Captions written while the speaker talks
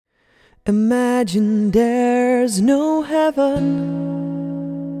Imagine there's no heaven.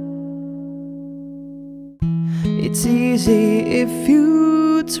 It's easy if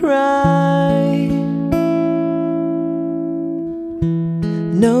you try.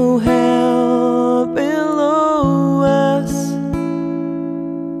 No hell below us,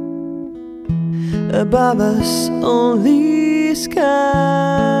 above us only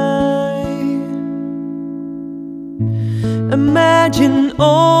sky. Imagine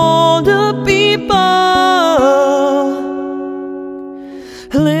all the people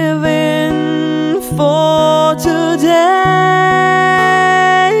living for today.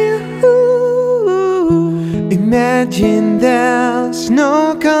 Ooh. Imagine there's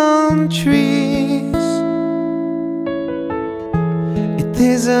no countries. It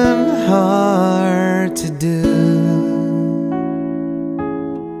isn't hard to do.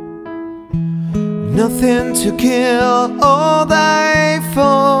 Nothing to kill or die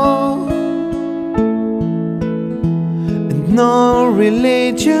for, and no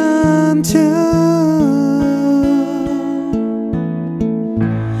religion too.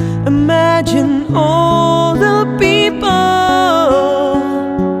 Imagine all the people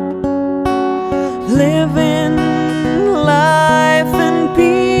living life in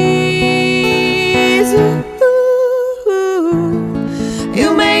peace. Ooh. You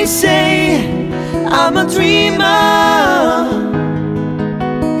may say I'm a dreamer,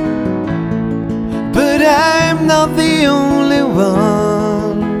 but I'm not the only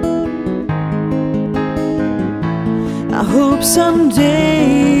one. I hope someday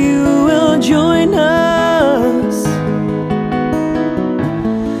you will join us,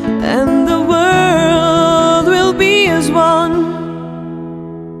 and the world will be as one.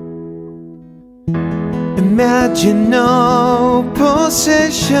 Imagine no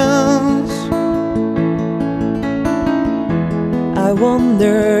possessions. I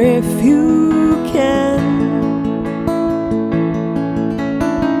wonder if you can.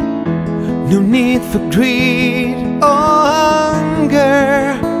 No need for greed or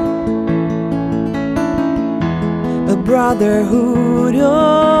hunger, A brotherhood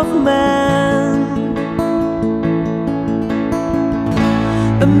of man.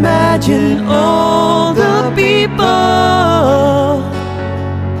 Imagine all the people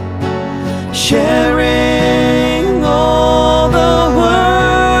sharing